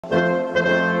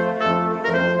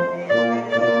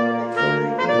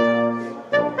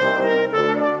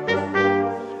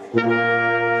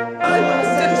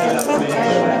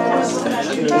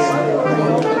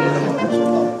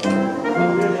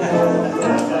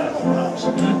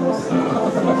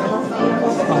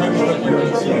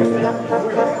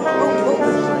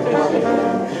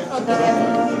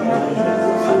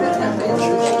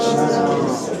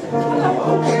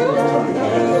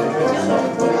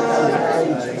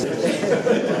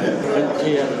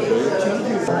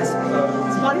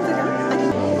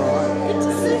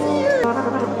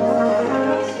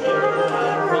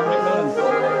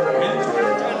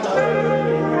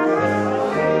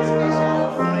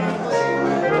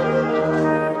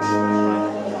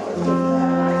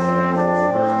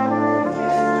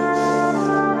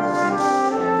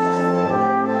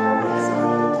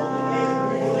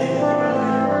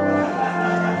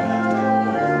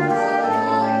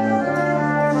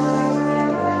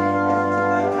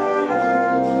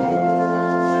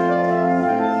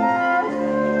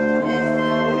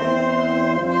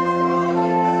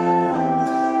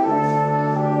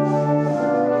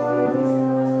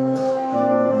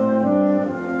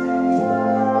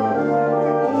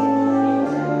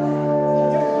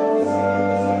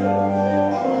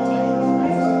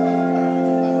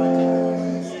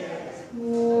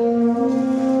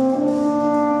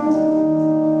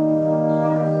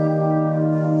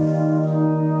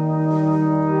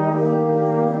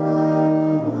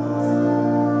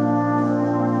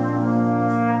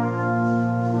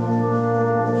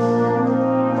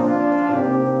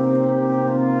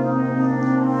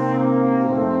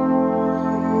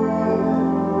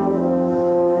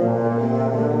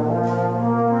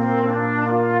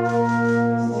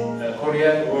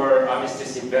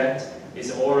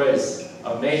Is always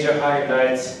a major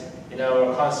highlight in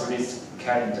our consulate's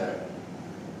calendar.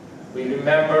 We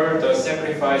remember the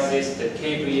sacrifices that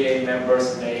KVA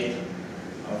members made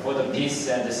for the peace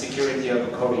and the security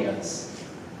of Koreans.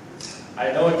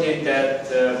 I noted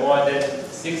that more than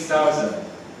 6,000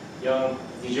 young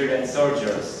New Zealand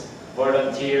soldiers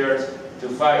volunteered to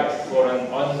fight for an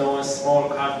unknown small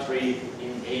country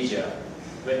in Asia,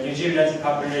 when New Zealand's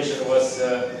population was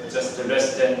just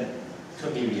less than 2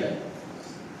 million.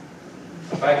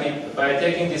 By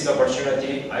taking this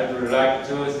opportunity, I would like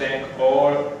to thank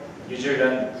all New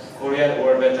Zealand Korean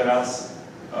War veterans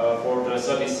for the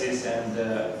services and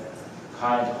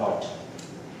kind heart.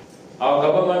 Our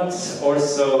government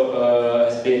also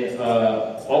has been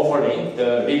offering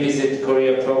the Revisit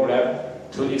Korea program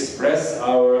to express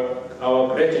our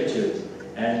gratitude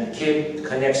and keep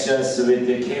connections with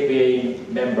the KVA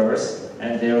members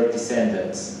and their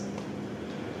descendants.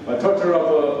 A total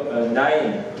of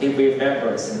 9 KVA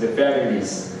members and the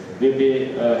families will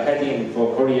be heading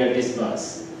for Korea this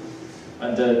month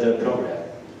under the program.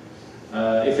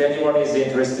 If anyone is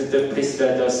interested, please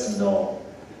let us know.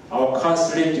 Our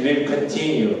consulate will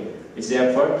continue its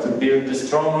effort to build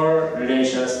stronger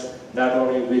relations not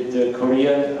only with the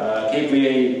Korean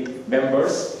KVA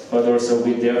members, but also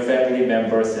with their family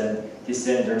members and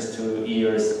descendants in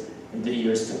the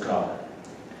years to come.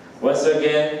 Once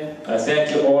again, thank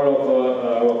you all of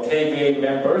our KVA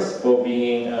members for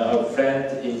being a friend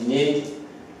in need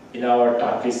in our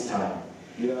darkest time.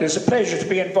 It's a pleasure to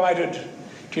be invited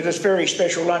to this very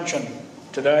special luncheon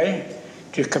today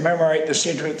to commemorate the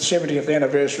 70th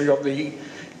anniversary of the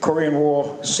Korean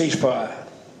War ceasefire.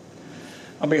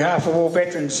 On behalf of all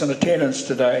veterans in attendance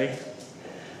today,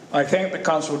 I thank the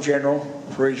Consul General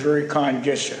for his very kind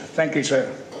gesture. Thank you, sir.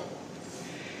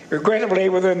 Regrettably,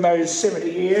 within those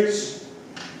 70 years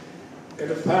that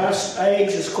have passed,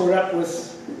 age has caught up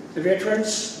with the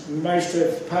veterans. Most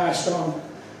have passed on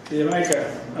to the Maker,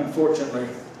 unfortunately.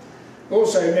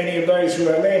 Also, many of those who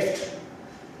are left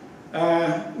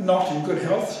are not in good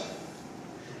health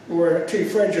or are too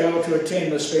fragile to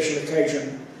attend the special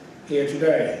occasion here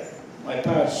today. I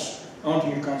pass on to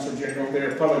you, Consul General,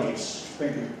 their apologies.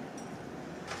 Thank you.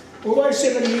 Although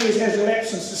 70 years has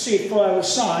elapsed since the ceasefire was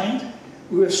signed,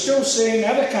 we are still seeing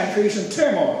other countries in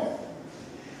turmoil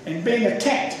and being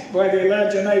attacked by their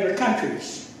larger neighbour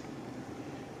countries.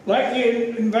 Like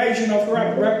the invasion of the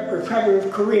Republic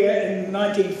of Korea in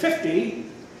 1950,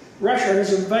 Russia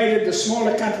has invaded the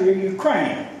smaller country of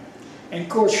Ukraine and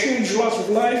caused huge loss of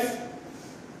life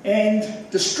and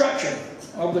destruction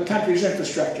of the country's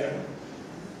infrastructure.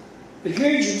 The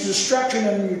huge destruction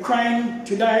in Ukraine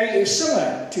today is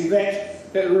similar to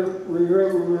that the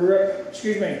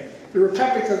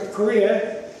Republic of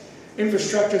Korea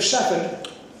infrastructure suffered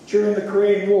during the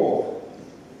Korean War.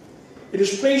 It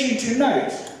is pleasing to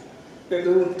note that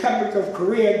the Republic of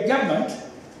Korea government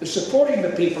is supporting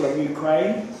the people of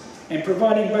Ukraine and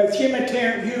providing both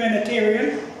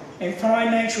humanitarian and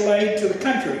financial aid to the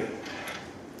country.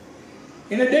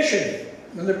 In addition,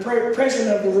 when the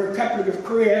President of the Republic of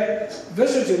Korea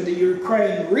visited the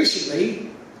Ukraine recently,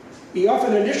 he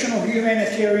offered additional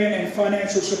humanitarian and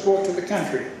financial support to the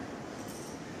country.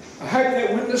 I hope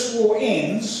that when this war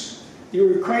ends, the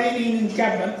Ukrainian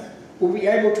government will be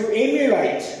able to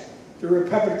emulate the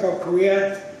Republic of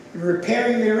Korea in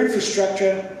repairing their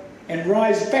infrastructure and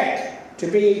rise back to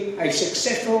be a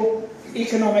successful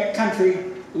economic country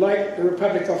like the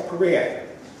Republic of Korea.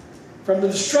 From the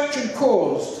destruction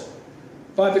caused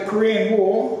by the Korean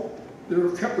War, the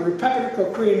Republic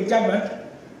of Korean government,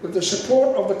 with the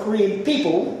support of the Korean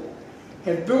people,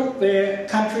 have built their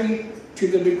country to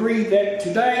the degree that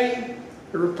today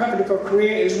the Republic of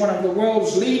Korea is one of the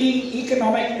world's leading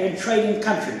economic and trading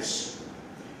countries.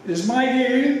 It is my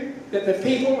view that the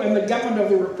people and the government of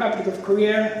the Republic of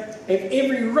Korea have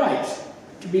every right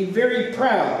to be very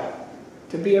proud,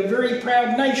 to be a very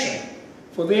proud nation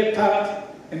for their part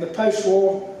in the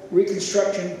post-war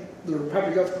reconstruction of the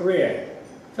Republic of Korea.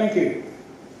 Thank you.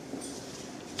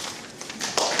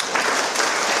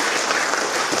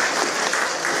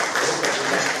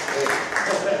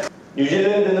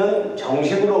 뉴질랜드는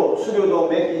정식으로 수교도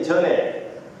맺기 전에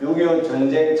 6.25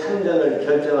 전쟁 참전을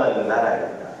결정한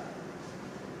나라입니다.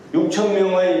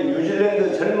 6,000명의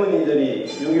뉴질랜드 젊은이들이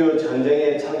 6.25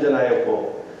 전쟁에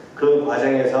참전하였고 그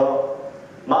과정에서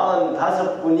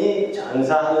 45분이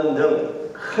전사하는 등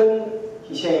큰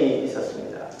희생이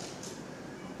있었습니다.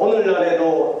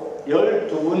 오늘날에도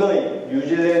 12분의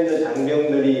뉴질랜드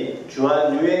장병들이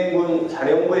주한 유엔군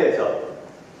사령부에서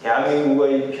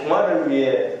대한민국의 평화를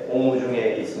위해 복무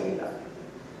중에 있습니다.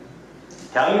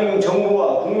 대한민국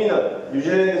정부와 국민은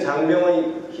뉴질랜드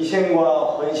장병의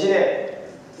희생과 헌신에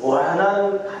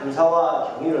무한한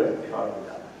감사와 경의를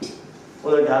표합니다.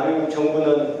 오늘 대한민국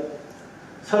정부는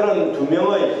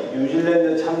 32명의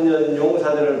뉴질랜드 참전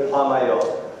용사들을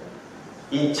포함하여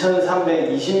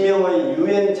 2,320명의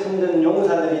유엔 참전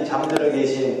용사들이 잠들어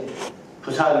계신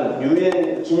부산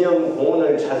유엔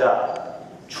기념공원을 찾아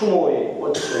추모의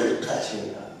꽃을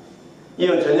바칩니다.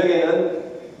 이어 저녁에는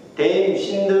데임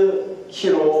신드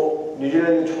키로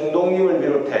뉴질랜드 총독님을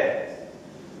비롯해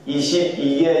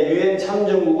 22개 유엔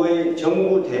참전국의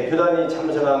정부 대표단이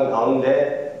참석한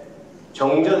가운데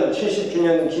정전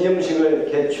 70주년 기념식을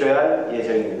개최할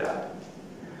예정입니다.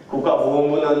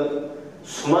 국가보훈부는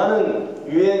수많은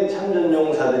유엔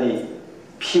참전용사들이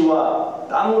피와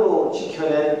땀으로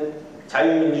지켜낸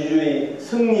자유민주주의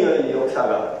승리의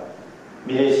역사가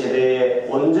미래 세대에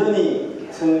온전히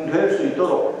계승될 수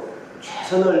있도록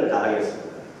최선을 다하겠습니다.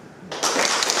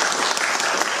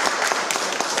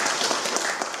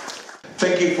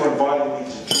 Thank you for inviting me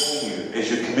to join you as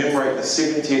you commemorate the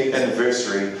 70th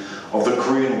anniversary of the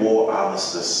Korean War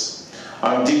armistice.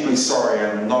 I'm deeply sorry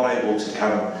I'm not able to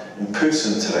come in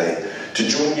person today to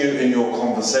join you in your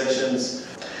conversations.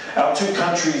 Our two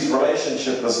countries'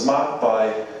 relationship is marked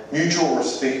by mutual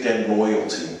respect and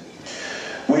loyalty.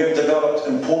 We have developed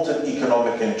important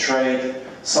economic and trade,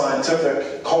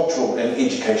 scientific, cultural and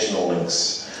educational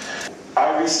links.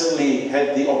 I recently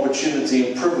had the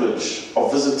opportunity and privilege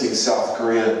of visiting South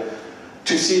Korea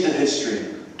to see the history,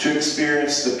 to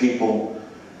experience the people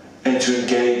and to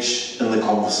engage in the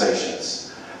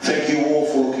conversations. Thank you all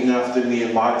for looking after me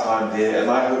in my time there,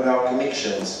 and I hope our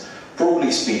connections,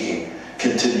 broadly speaking,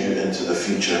 continue into the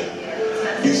future.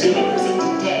 New Zealand.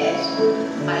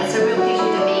 But it's a real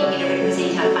pleasure to be here to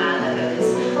represent our father, who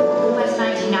is almost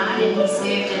 99 and he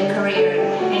served in Korea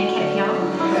and Kapyong.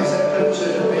 It's a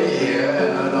pleasure to be here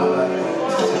and an honour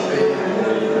to be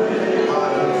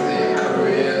part of the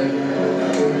Korean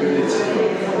community.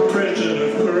 President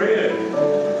of Korea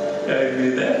gave me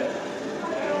that.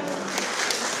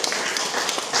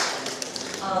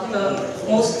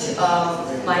 Most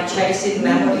my cherished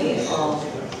memory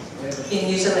in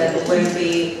New Zealand will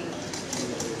be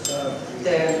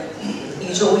the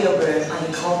enjoyable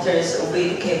encounters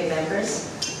with KVA members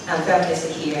and families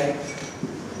here.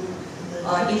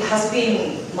 It has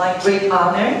been my great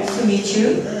honor to meet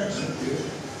you,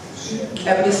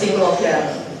 every single of them.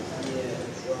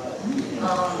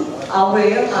 I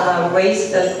will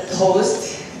raise the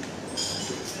toast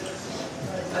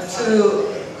to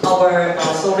our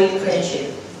solid friendship.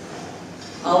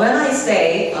 When I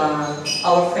say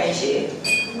our friendship,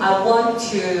 I want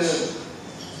to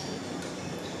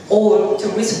all to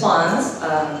respond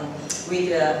with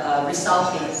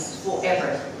resulting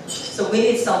forever. So we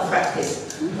need some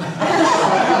practice.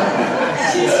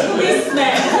 She's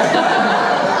policeman.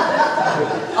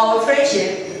 Our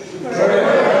friendship.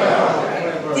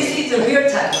 This is the real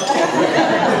time.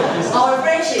 Okay?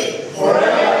 friendship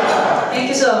forever. Thank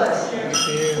you so much.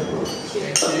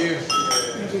 Thank you.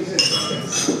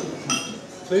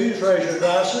 Please raise your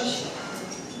glasses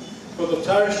for the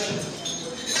toast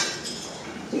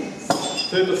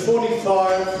to the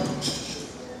 45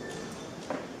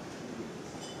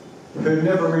 who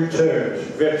never returned,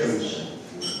 veterans.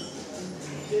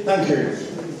 Thank you.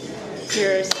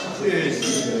 Cheers.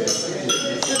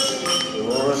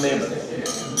 We'll remember.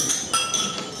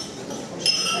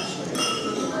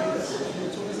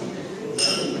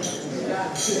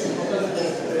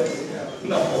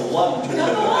 Number one.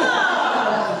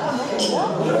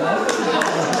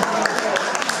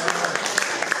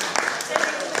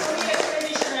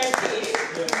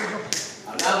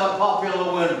 Another popular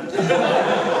one.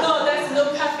 No, that's no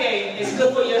caffeine. It's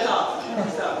good for your health.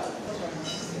 So.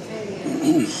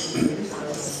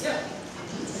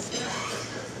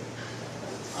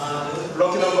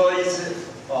 Lucky number is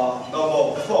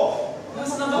number 4.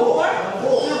 What's number 4?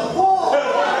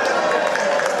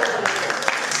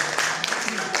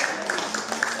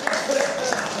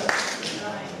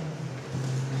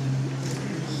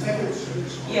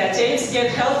 Yeah, James get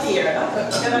healthier.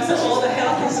 And that's all the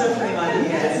health is suffering on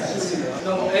yes.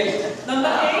 Number 8. Number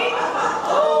 8?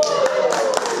 Oh!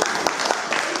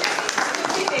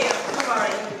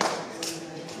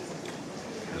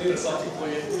 Something for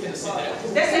you. You can sit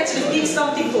down. That's actually big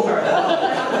something for her.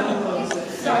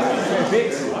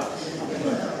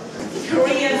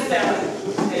 Korean self,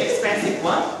 the expensive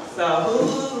one. So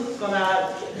who's gonna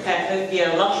be a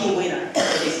lucky winner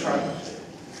for this program?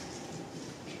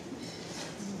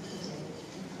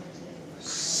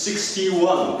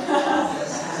 61.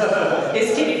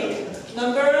 It's kidding.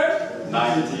 Number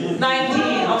 19.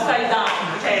 19, upside down.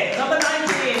 Okay, number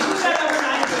 19. Who's got number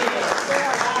 19?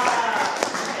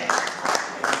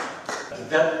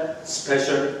 That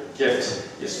special gift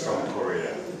is from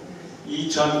Korea.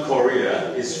 Icheon,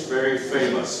 Korea is very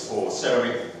famous for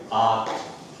ceramic art,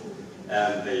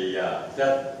 and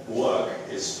that work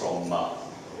is from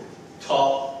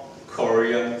top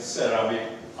Korean ceramic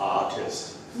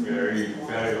artist. Very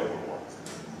valuable work.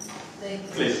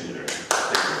 Please, leader.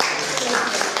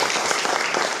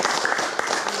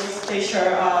 Special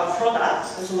product,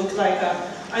 which looks like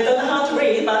I don't know how to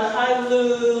read, but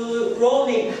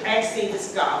hyaluronic acid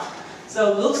scarf.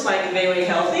 So it looks like very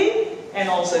healthy and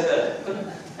also good.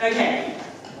 Okay.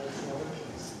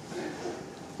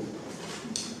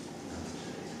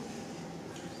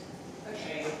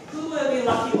 Okay. Who will be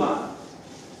lucky one?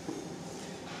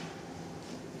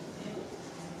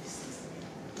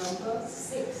 Number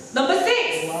 6. Number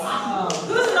 6. Wow.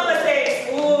 Who's number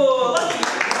 6? Ooh, lucky.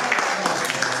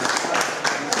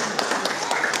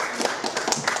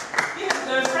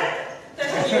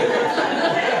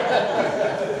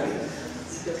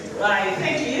 Right,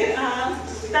 thank you.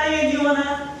 Diane, you wanna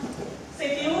say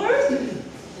a few words?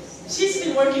 She's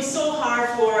been working so hard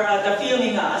for the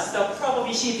filming us, so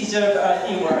probably she deserves a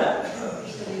few words.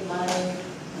 Actually, my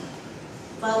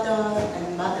father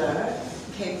and mother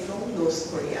came from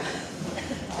North Korea.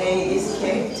 They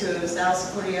escaped to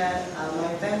South Korea.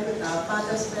 My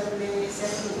father's family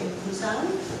settled in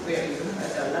Busan, where you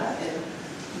heard a lot, and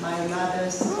my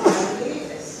mother's family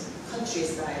is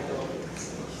countryside of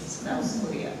South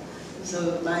Korea.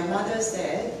 So my mother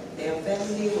said their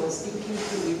family was thinking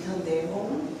to return their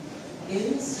home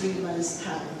in 3 months'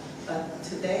 time, but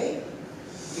today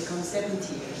becomes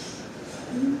 70 years.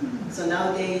 So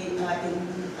now they are in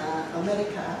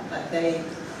America, but they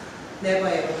never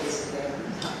ever visit their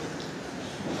hometown.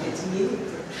 It's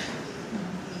meaningful.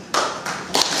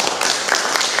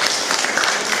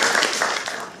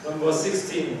 Number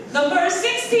 16. Number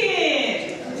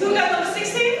 16! Who got number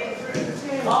 16?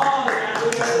 Oh, yeah.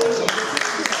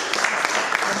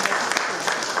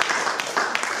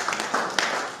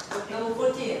 Number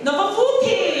 14. Number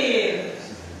 14!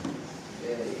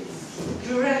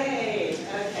 Great.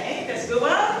 Okay, that's a good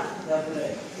one. Lovely.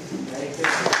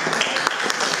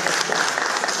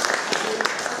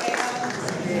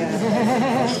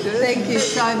 Thank you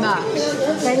so much.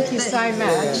 Thank you so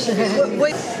much.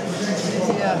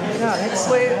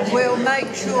 We'll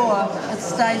make sure it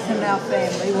stays in our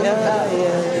family.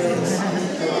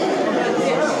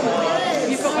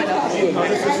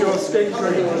 This is your skate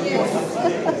cream.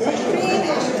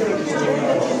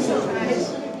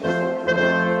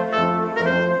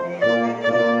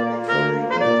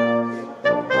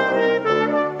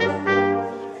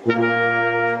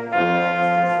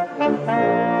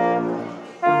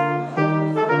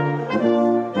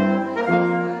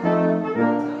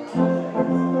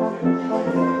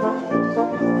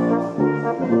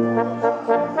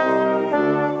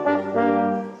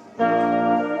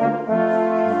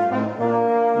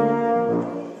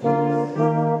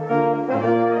 you.